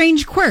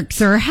strange quirks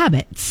or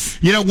habits.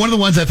 You know, one of the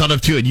ones I thought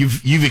of too, and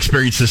you've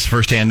experienced this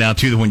firsthand now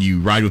too, when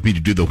you ride with me to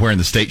do the Where in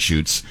the State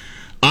shoots.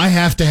 I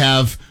have to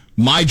have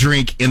my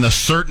drink in a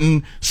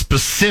certain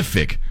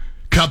specific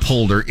cup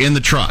holder in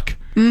the truck.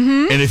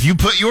 Mm-hmm. And if you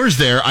put yours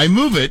there, I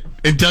move it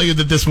and tell you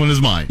that this one is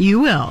mine.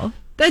 You will.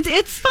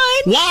 It's fine.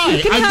 Why?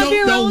 You can have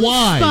your own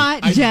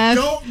spot, Jeff. I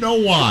don't know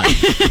why,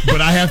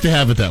 but I have to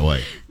have it that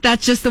way.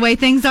 That's just the way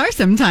things are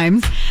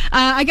sometimes.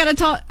 I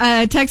got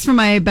a text from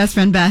my best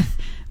friend Beth,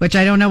 which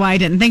I don't know why I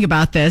didn't think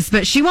about this,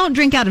 but she won't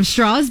drink out of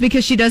straws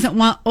because she doesn't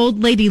want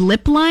old lady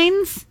lip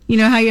lines. You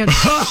know how you...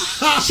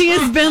 She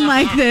has been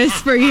like this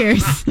for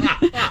years.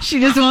 She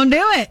just won't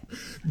do it.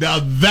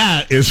 Now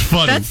that is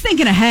funny. That's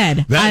thinking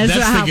ahead. That's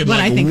thinking what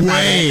like I think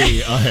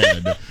way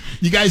ahead.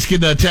 You guys can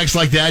text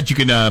like that. You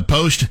can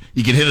post.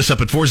 You can hit us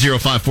up at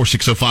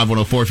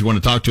 405-460-5104 if you want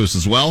to talk to us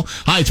as well.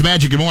 Hi, it's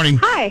Magic. Good morning.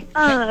 Hi.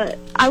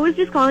 I was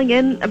just calling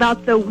in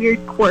about the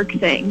weird quirk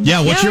thing.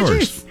 Yeah, what's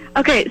yours?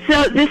 Okay,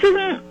 so this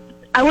isn't...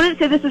 I wouldn't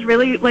say this is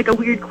really like a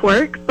weird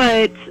quirk,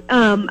 but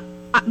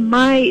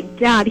my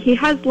dad, he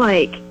has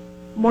like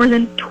more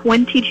than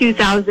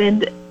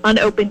 22,000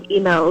 unopened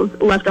emails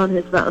left on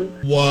his phone.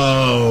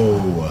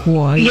 Whoa.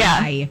 Boy.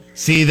 Yeah.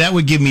 See, that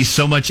would give me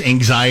so much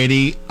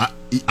anxiety.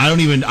 I don't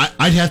even...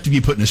 I'd have to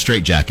be put in a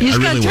straitjacket. You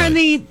just I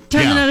really got to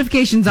turn the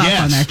notifications off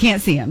on there.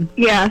 Can't see them.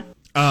 Yeah.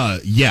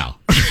 Yeah.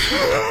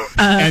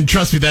 And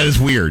trust me, that is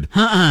weird.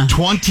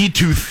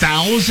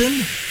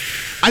 22,000?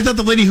 I thought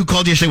the lady who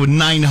called yesterday with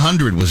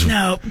 900 was...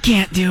 No,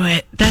 can't do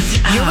it.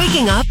 You're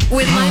waking up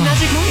with My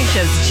Magic Morning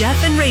Show's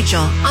Jeff and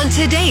Rachael on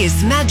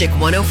today's Magic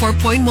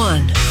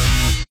 104.1.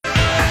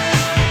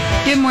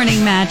 Good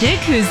morning, Magic.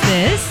 Who's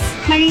this?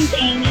 My name's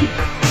Amy.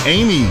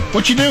 Amy,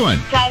 what you doing?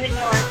 Driving to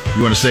work.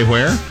 You want to say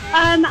where?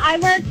 I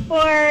work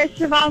for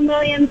Siobhan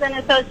Williams and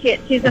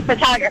Associates. She's a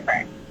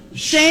photographer.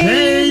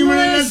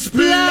 Shameless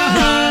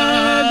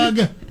plug!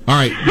 All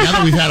right, now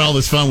that we've had all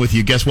this fun with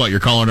you, guess what? You're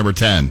caller number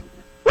 10.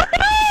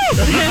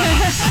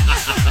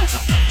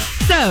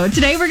 So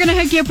today we're going to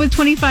hook you up with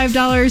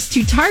 $25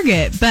 to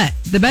Target, but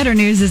the better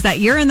news is that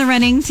you're in the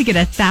running to get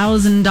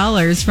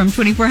 $1,000 from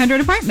 2,400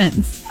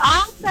 apartments.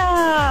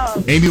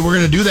 Awesome! Amy, we're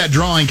going to do that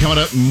drawing coming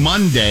up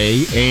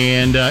Monday,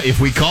 and if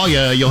we call you,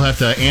 you'll have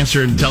to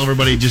answer and tell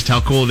everybody just how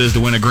cool it is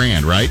to win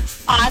 $1,000, right?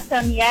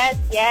 Awesome,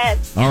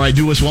 yes. All right,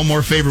 do us one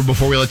more favor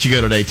before we let you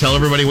go today. Tell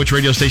everybody which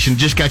radio station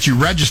just got you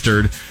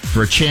registered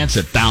for a chance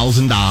at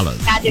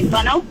 $1,000. Magic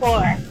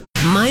 104.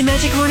 My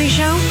Magic Morning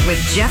Show with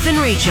Jeff and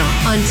Rachael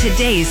on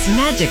today's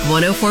Magic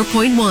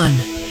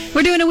 104.1.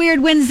 We're doing a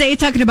Weird Wednesday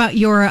talking about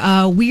your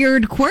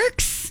weird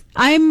quirks.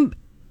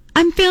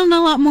 I'm feeling a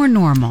lot more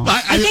normal.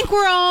 I think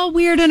we're all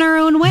weird in our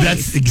own ways.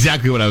 That's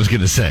exactly what I was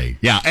going to say.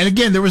 Yeah, and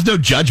again, there was no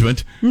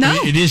judgment. No. I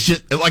mean, it is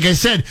just, like I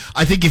said,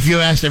 I think if you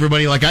asked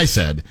everybody, like I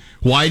said,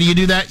 why do you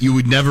do that? You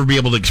would never be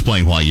able to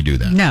explain why you do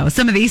that. No,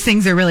 some of these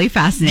things are really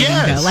fascinating.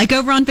 Yes. Though. Like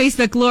over on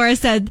Facebook, Lori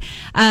said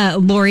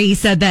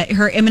that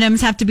her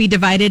M&Ms have to be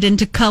divided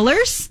into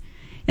colors.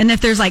 And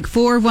if there's like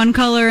 4 of one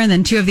color and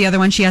then 2 of the other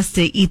one, she has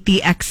to eat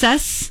the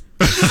excess.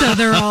 So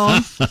they're all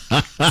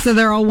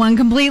one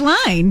complete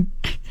line.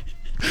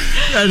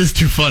 That is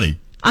too funny.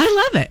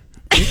 I love it.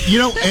 You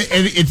know,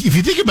 and if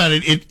you think about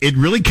it, it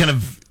really kind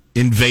of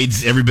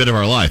invades every bit of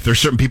our life. There's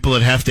certain people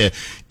that have to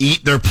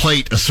eat their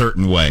plate a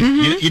certain way,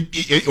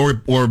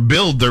 or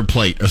build their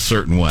plate a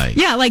certain way.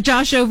 Yeah, like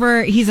Josh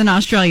he's in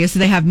Australia, so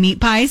they have meat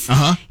pies.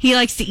 He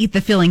likes to eat the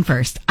filling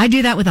first. I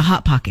do that with a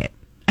Hot Pocket.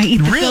 I eat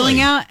the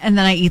filling out, and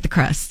then I eat the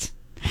crust.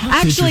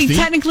 Actually,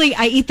 technically,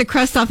 I eat the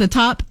crust off the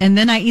top, and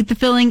then I eat the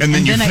filling, and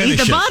then I eat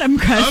the bottom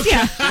crust. Okay.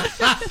 Yeah.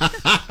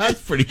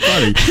 That's pretty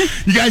funny.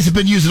 You guys have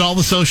been using all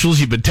the socials.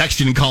 You've been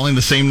texting and calling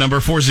the same number,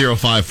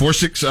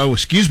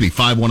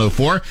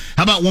 405-460-5104.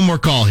 How about one more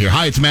call here?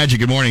 Hi, it's Magic.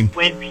 Good morning.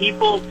 When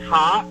people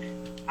talk,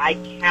 I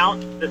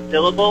count the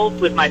syllables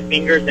with my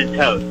fingers and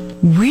toes.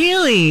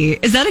 Really?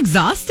 Is that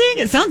exhausting?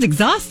 It sounds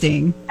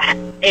exhausting.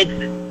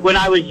 When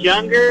I was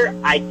younger,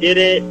 I did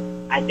it.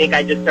 I think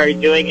I just started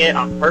doing it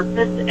on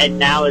purpose, and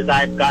now as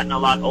I've gotten a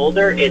lot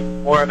older, it's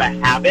more of a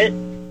habit,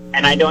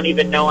 and I don't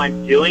even know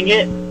I'm doing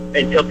it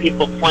until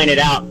people point it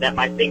out that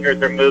my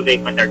fingers are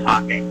moving when they're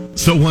talking.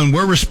 So when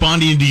we're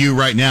responding to you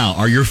right now,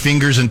 are your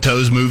fingers and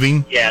toes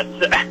moving? Yes.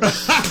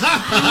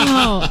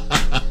 Oh,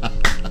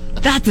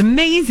 that's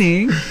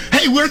amazing. Hey,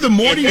 Hey, we're the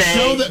morning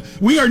show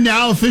we are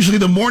now officially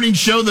the morning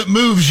show that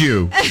moves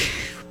you.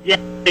 Yeah,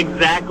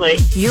 exactly.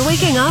 You're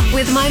waking up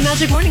with My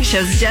Magic Morning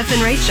Show's Jeff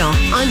and Rachel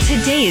on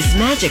today's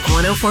Magic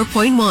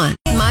 104.1.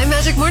 My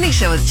Magic Morning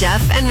Show with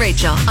Jeff and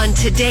Rachel on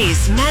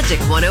today's Magic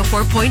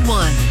 104.1.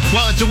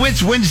 Well, it's a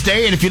Wits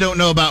Wednesday, and if you don't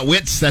know about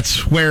Wits,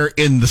 that's where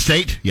in the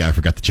state. Yeah, I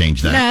forgot to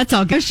change that. That's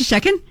all good. Just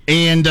checking.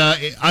 And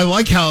I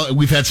like how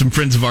we've had some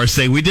friends of ours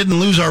say we didn't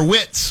lose our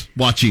wits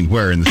watching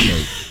Where in the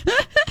State.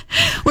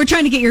 We're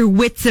trying to get your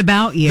wits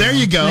about you. There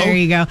you go. There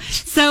you go.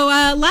 So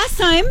last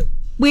time,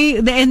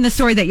 in the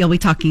story that you'll be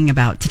talking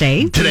about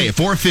today. Today at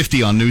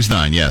 4:50 on News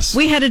 9, yes.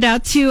 We headed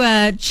out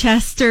to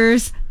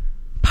Chester's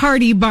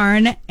Party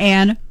Barn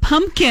and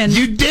Pumpkin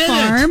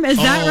Farm. Is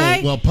that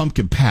right? Well,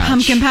 Pumpkin Patch.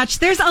 Pumpkin Patch.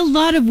 There's a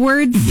lot of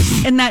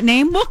words in that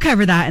name. We'll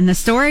cover that in the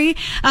story.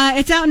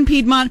 It's out in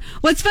Piedmont.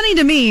 What's funny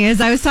to me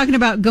is I was talking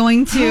about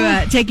going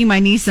to taking my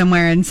niece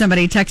somewhere, and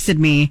somebody texted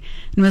me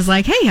and was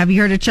like, "Hey, have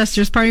you heard of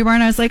Chester's Party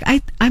Barn?" I was like,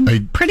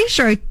 I'm pretty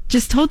sure I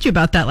just told you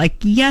about that like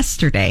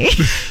yesterday.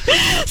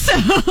 So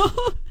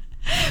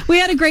we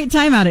had a great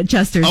time out at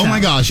Chester's. Oh, my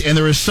gosh. And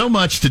there is so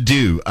much to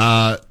do.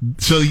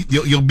 So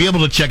you'll be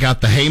able to check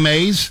out the hay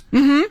maze,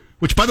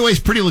 which, by the way, is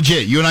pretty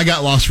legit. You and I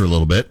got lost for a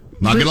little bit.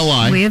 Not going to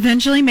lie. We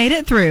eventually made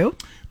it through.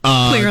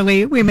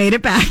 Clearly, we made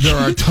it back. There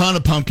are a ton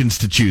of pumpkins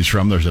to choose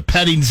from. There's a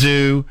petting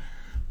zoo.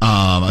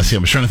 I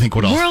was trying to think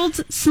what else.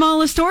 World's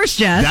smallest horse,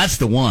 Jeff. That's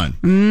the one.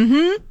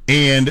 Mm-hmm.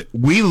 And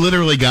we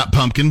literally got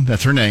Pumpkin,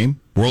 that's her name,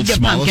 world's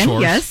smallest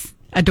horse. Yes,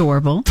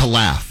 adorable. To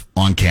laugh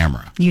on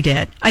camera. You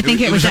did. I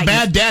think it was a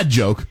bad dad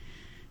joke.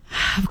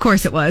 Of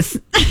course it was.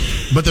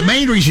 But the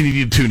main reason you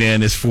need to tune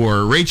in is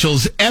for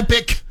Rachel's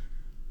epic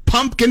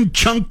pumpkin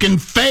chunkin'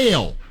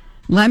 fail.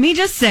 Let me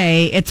just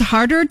say, it's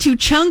harder to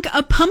chunk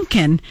a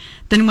pumpkin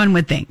than one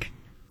would think.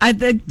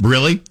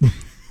 Really?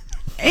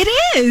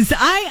 It is.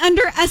 I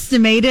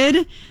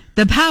underestimated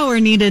the power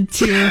needed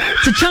to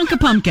chunk a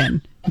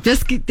pumpkin.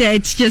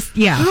 It's just,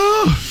 yeah.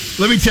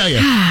 Let me tell you.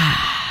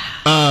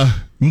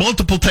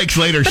 Multiple takes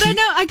later. But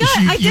I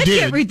did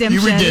get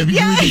redemption.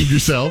 You redeemed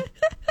yourself.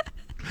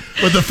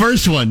 But the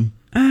first one.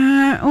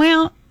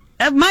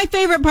 My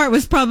favorite part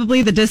was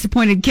probably the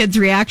disappointed kid's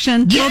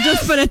reaction. Yes! We'll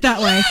just put it that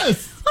way.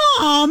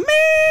 Oh,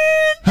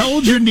 man. How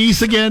old's your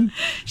niece again?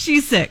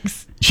 She's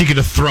 6. She could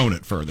have thrown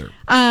it further.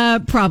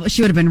 Probably.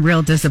 She would have been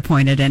real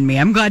disappointed in me.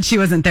 I'm glad she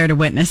wasn't there to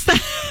witness that.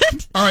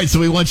 All right, so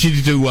we want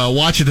you to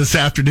watch it this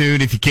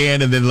afternoon if you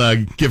can, and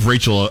then give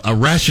Rachel a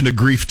ration of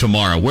grief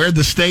tomorrow. Where in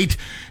the state?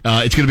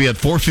 It's going to be at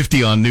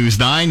 4:50 on News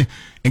 9.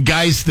 And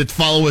guys that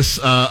follow us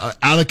out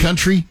of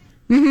country,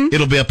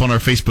 it'll be up on our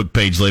Facebook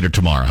page later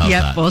tomorrow. How's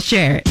that? We'll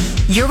share it.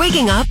 You're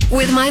waking up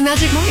with My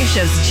Magic Morning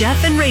Show's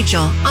Jeff and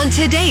Rachel on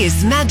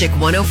today's Magic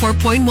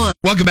 104.1.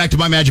 Welcome back to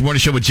My Magic Morning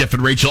Show with Jeff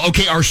and Rachel.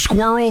 Okay, our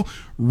squirrel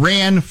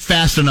ran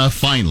fast enough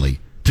finally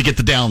to get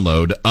the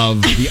download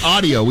of the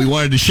audio we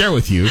wanted to share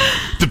with you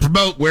to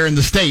promote Where in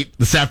the State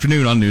this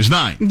afternoon on News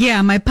 9.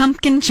 Yeah, my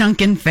pumpkin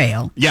chunkin'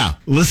 fail. Yeah,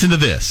 listen to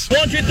this.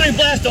 1, 2, 3,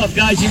 blast off,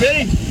 guys. You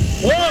ready?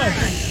 1,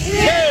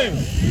 2,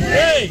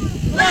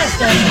 3,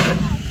 blast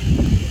off.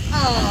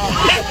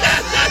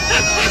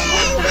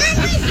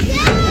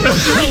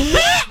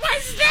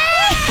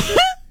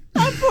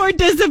 A poor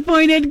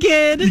disappointed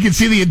kid. You can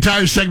see the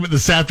entire segment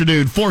this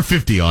afternoon,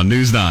 4:50 on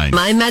News 9.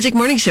 My Magic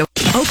Morning Show.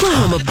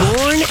 Oklahoma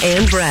born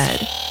and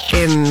bred.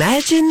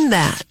 Imagine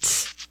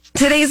that.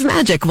 Today's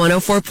Magic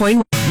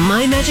 104.1.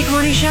 My Magic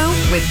Morning Show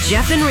with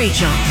Jeff and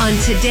Rachel on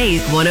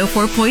today's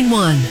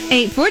 104.1.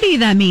 8:40,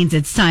 that means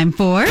it's time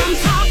for...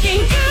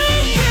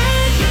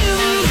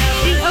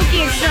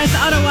 Express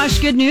Auto Wash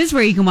Good News,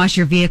 where you can wash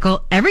your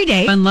vehicle every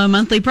day on low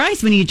monthly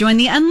price when you join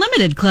the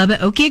Unlimited Club at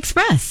Okie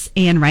Express.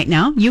 And right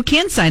now, you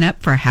can sign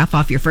up for half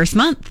off your first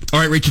month. All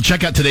right, Rachel,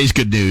 check out today's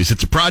good news.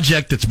 It's a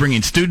project that's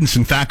bringing students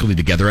and faculty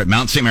together at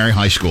Mount St. Mary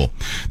High School.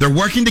 They're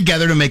working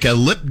together to make a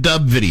lip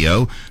dub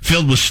video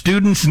filled with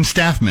students and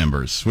staff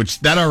members, which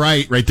that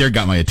right there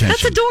got my attention.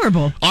 That's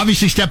adorable.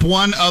 Obviously, step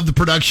one of the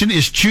production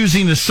is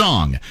choosing a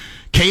song.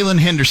 Kaylin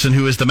Henderson,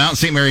 who is the Mount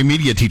St. Mary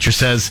media teacher,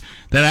 says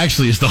that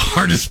actually is the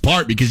hardest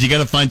part because you got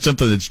to find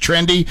something that's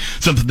trendy,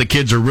 something the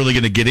kids are really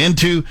going to get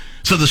into.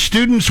 So the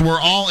students were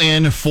all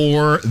in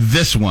for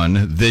this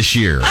one this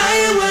year.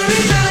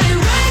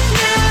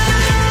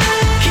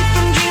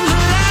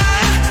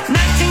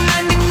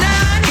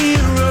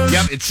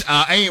 Yep, it's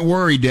I Ain't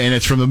Worried, and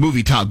it's from the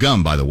movie Top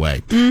Gun, by the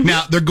way. Mm-hmm.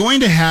 Now, they're going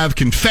to have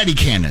confetti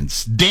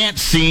cannons,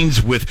 dance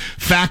scenes with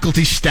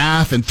faculty,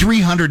 staff, and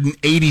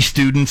 380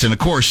 students, and of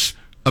course,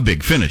 a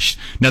big finish.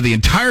 Now, the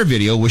entire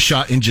video was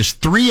shot in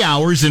just 3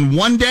 hours in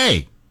one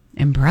day.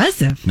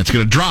 Impressive. And it's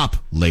going to drop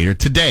later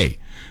today.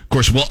 Of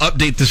course, we'll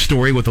update the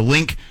story with a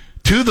link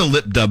to the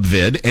lip dub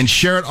vid and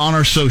share it on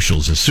our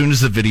socials as soon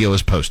as the video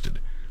is posted.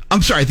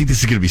 I'm sorry, I think this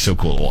is going to be so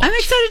cool to watch. I'm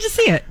excited to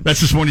see it.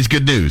 That's this morning's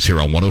good news here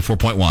on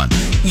 104.1.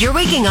 You're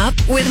waking up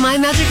with My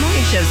Magic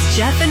Morning Show's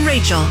Jeff and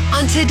Rachel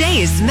on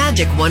today's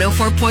Magic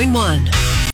 104.1.